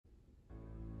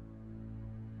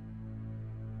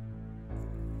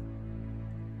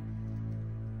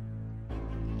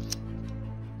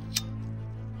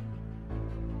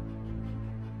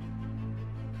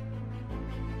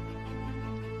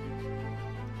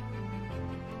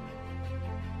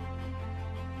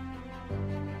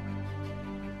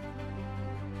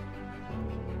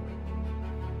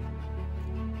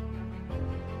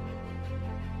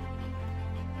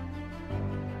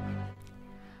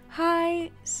Hi!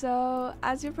 So,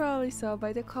 as you probably saw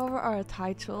by the cover or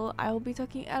title, I will be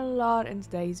talking a lot in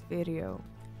today's video.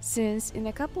 Since in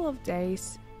a couple of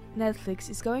days,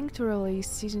 Netflix is going to release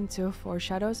season 2 for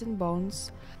Shadows and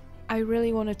Bones, I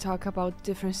really want to talk about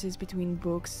differences between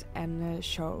books and the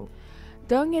show.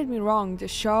 Don't get me wrong, the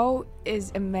show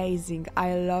is amazing.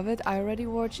 I love it. I already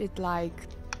watched it like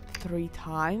 3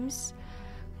 times,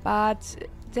 but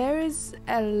there is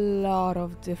a lot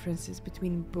of differences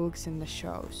between books and the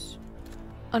shows.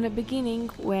 On the beginning,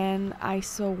 when I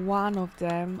saw one of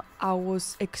them, I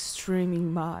was extremely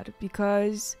mad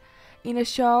because in the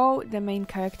show the main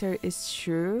character is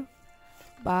Shrew,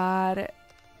 but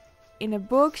in a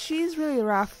book she's really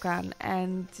Rafkan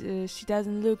and she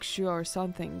doesn't look Shrew or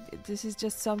something. This is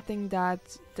just something that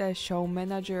the show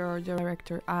manager or the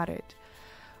director added,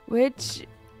 which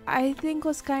I think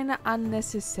was kinda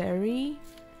unnecessary.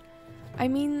 I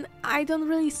mean, I don't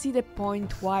really see the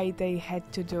point why they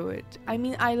had to do it. I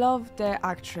mean, I love the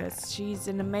actress. She's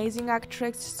an amazing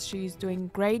actress. She's doing a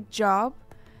great job.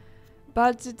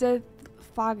 But the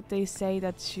fact they say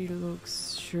that she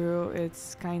looks Shrew,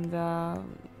 it's kinda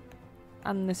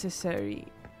unnecessary.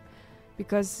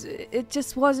 Because it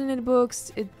just wasn't in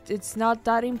books. It's not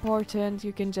that important.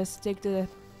 You can just stick to the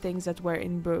things that were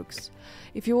in books.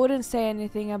 If you wouldn't say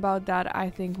anything about that, I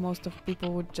think most of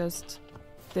people would just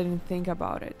didn't think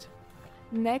about it.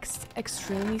 Next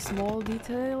extremely small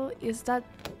detail is that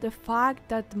the fact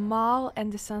that Mal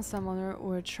and the Sun Summoner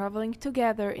were traveling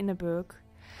together in a book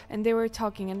and they were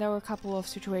talking, and there were a couple of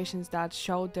situations that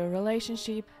showed their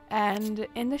relationship, and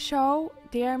in the show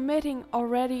they are meeting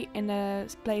already in a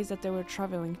place that they were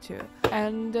traveling to,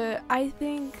 and I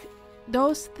think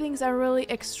those things are really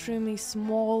extremely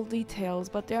small details,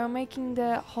 but they are making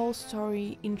the whole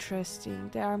story interesting.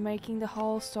 They are making the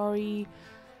whole story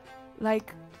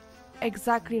like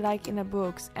exactly like in the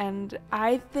books, and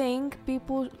I think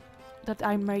people that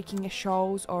are making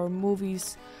shows or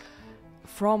movies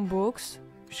from books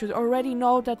should already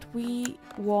know that we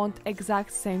want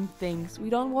exact same things. We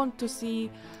don't want to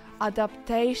see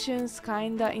adaptations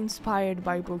kinda inspired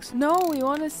by books. No, we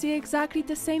want to see exactly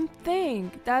the same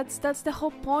thing. That's the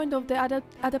whole point of the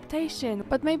adaptation.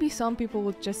 But maybe some people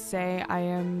would just say I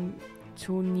am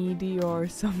too needy or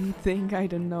something. I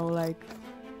don't know, like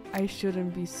I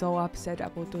shouldn't be so upset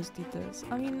about those details.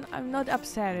 I mean, I'm not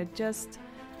upset,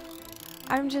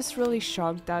 I'm just really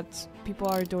shocked that people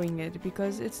are doing it,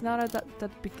 because it's not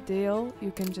that big deal.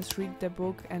 You can just read the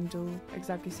book and do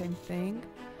exactly same thing.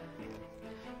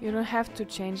 You don't have to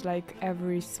change like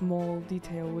every small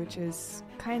detail, which is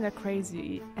kinda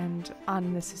crazy and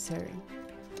unnecessary.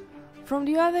 From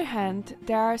the other hand,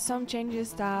 there are some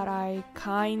changes that I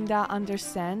kinda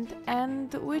understand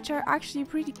and which are actually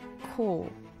pretty cool.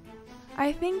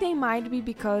 I think they might be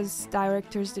because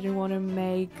directors didn't want to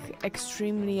make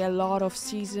extremely a lot of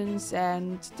seasons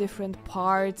and different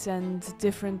parts and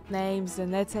different names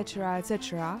and etc,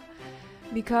 etc.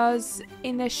 Because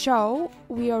in the show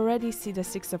we already see the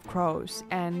Six of Crows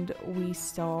and we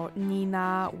saw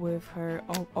Nina with her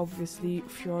obviously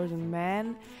Fjorden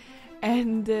man,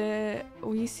 and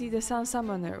we see the Sun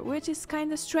Summoner, which is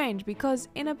kind of strange because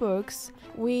in the books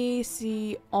we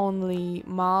see only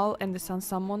Mal and the Sun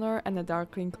Summoner and the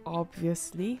Darkling,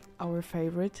 obviously our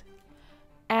favorite,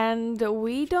 and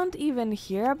we don't even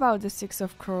hear about the Six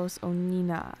of Crows or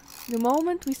Nina. The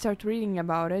moment we start reading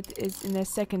about it is in the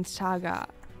second saga,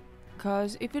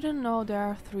 because if you don't know, there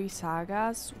are 3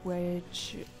 sagas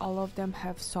which all of them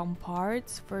have some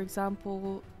parts. For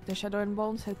example, the Shadow and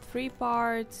Bones had 3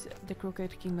 parts, the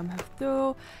Crooked Kingdom have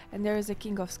 2, and there is a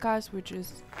King of Scars, which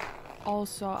is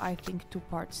also I think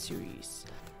 2-part series.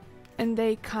 And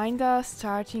they kinda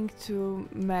starting to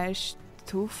mesh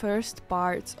 2 first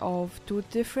parts of 2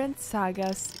 different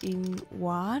sagas in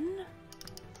one.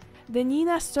 The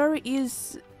Nina story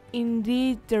is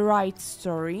indeed the right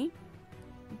story,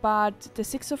 but the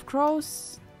Six of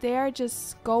Crows, they are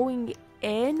just going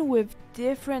in with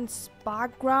different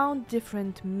background,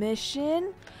 different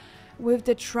mission, with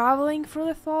the traveling through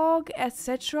the fog,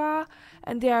 etc.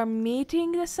 And they are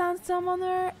meeting the Sun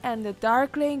Summoner and the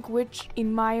Darkling, which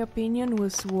in my opinion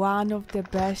was one of the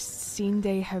best scenes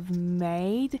they have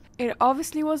made. It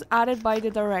obviously was added by the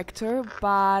director,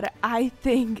 but I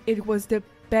think it was the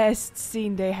best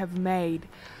scene they have made.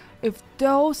 If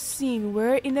those scenes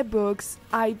were in the books,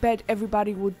 I bet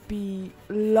everybody would be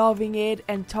loving it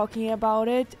and talking about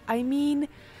it. I mean,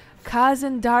 Kaz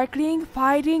and Darkling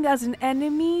fighting as an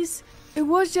enemies, it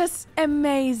was just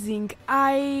amazing.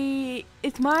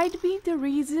 It might be the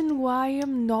reason why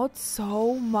I'm not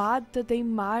so mad that they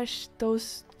mashed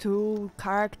those 2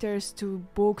 characters, 2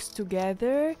 books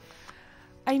together.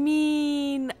 I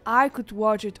mean, I could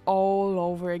watch it all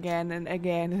over again and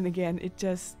again and again. It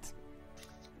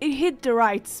hit the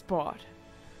right spot.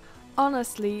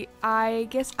 Honestly, I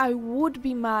guess I would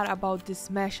be mad about this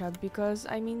mashup because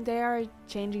I mean they are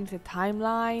changing the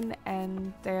timeline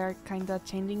and they are kinda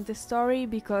changing the story,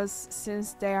 because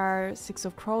since there are Six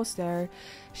of Crows there,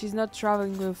 she's not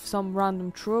traveling with some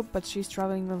random troop, but she's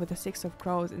traveling with the Six of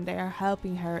Crows and they are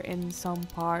helping her in some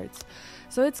parts.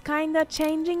 So it's kinda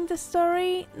changing the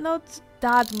story, not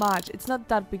that much, it's not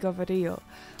that big of a deal,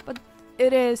 but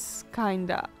it is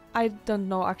kinda. I don't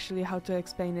know actually how to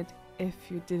explain it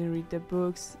if you didn't read the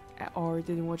books or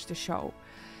didn't watch the show,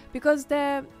 because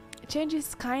the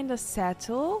changes kinda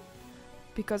settle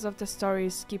because of the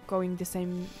stories keep going the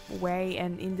same way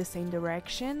and in the same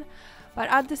direction, but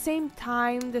at the same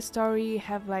time the story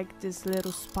have like these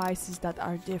little spices that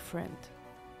are different.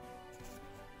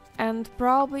 And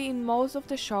probably in most of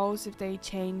the shows, if they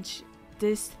change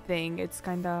this thing, it's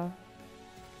kinda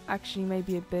actually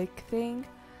maybe a big thing,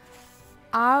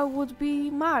 I would be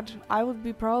mad. I would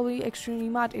be probably extremely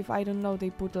mad if, I don't know, they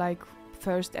put like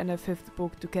first and a fifth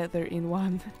book together in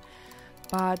one.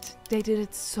 But they did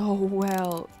it so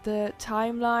well. The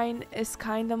timeline is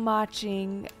kinda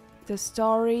matching, the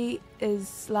story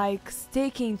is like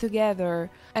sticking together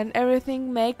and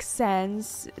everything makes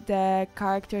sense. The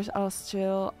characters are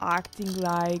still acting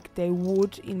like they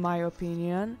would, in my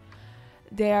opinion.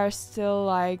 They are still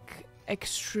like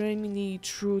extremely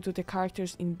true to the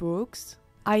characters in books.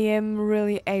 I am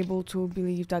really able to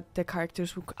believe that the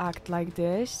characters would act like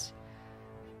this,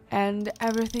 and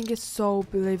everything is so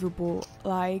believable.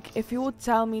 Like, if you would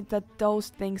tell me that those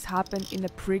things happened in a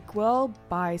prequel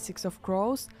by Six of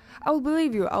Crows, I will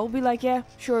believe you. I will be like, yeah,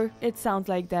 sure, it sounds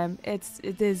like them,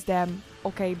 it is them,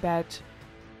 okay, bet.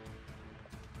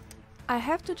 I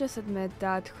have to just admit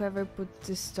that whoever put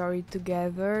this story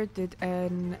together did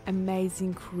an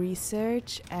amazing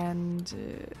research, and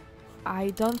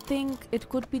I don't think it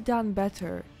could be done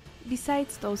better,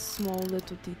 besides those small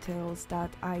little details that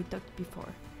I talked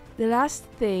before. The last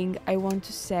thing I want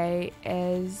to say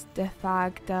is the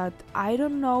fact that I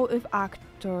don't know if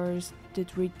actors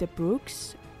did read the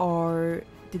books or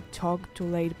did talk to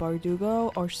Leigh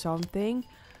Bardugo or something,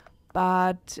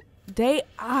 but they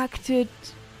acted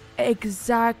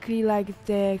exactly like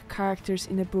the characters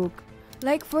in the book.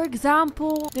 Like, for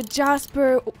example, the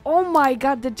Jasper, oh my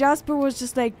god, the Jasper was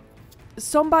just like,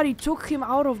 somebody took him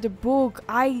out of the book.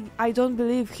 I don't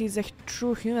believe he's a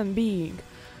true human being.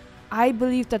 I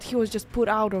believe that he was just put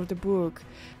out of the book.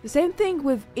 The same thing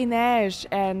with Inej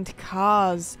and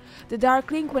Kaz. The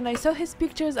Darkling, when I saw his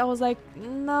pictures, I was like,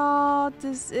 no,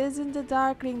 this isn't the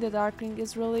Darkling. The Darkling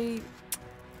is really...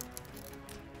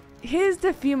 he's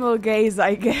the female gaze,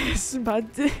 I guess, but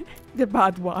the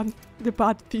bad one. The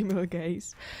bad female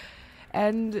gaze.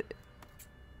 And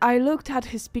I looked at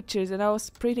his pictures and I was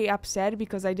pretty upset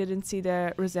because I didn't see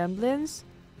the resemblance.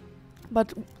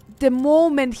 But the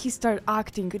moment he started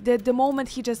acting, the moment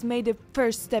he just made the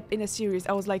first step in a series,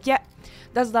 I was like, yeah,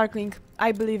 that's Darkling.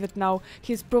 I believe it now.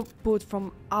 He's put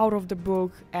from out of the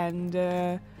book, and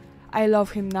I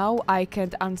love him now. I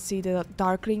can't unsee the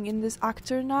Darkling in this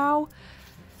actor now.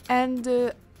 And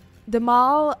the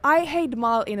Mal, I hate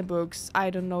Mal in the books. I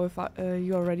don't know if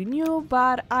you already knew,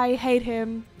 but I hate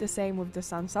him. The same with the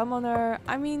Sun Summoner.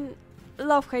 I mean,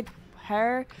 love-hate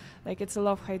her. Like, it's a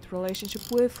love-hate relationship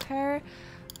with her.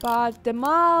 But the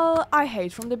Mal, I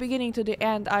hate. From the beginning to the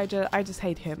end, I just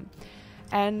hate him.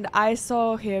 And I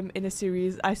saw him in a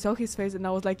series. I saw his face and I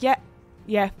was like,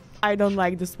 yeah, I don't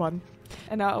like this one.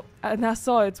 And I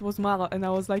saw it was Mal and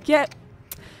I was like, yeah,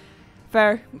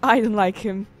 fair. I don't like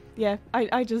him. Yeah,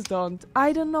 I just don't.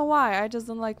 I don't know why. I just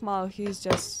don't like Mal. He's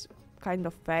just kind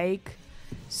of fake.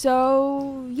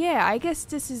 So yeah, I guess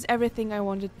this is everything I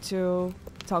wanted to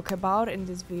talk about in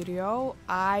this video.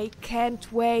 I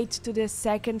can't wait to the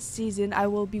second season. I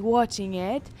will be watching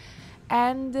it.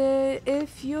 And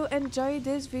if you enjoyed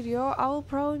this video, I will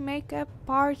probably make a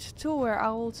part 2 where I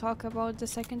will talk about the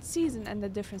second season and the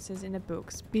differences in the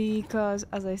books. Because,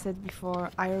 as I said before,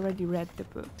 I already read the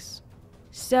books.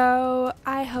 So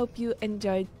I hope you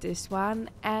enjoyed this one,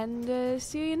 and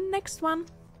see you in the next one.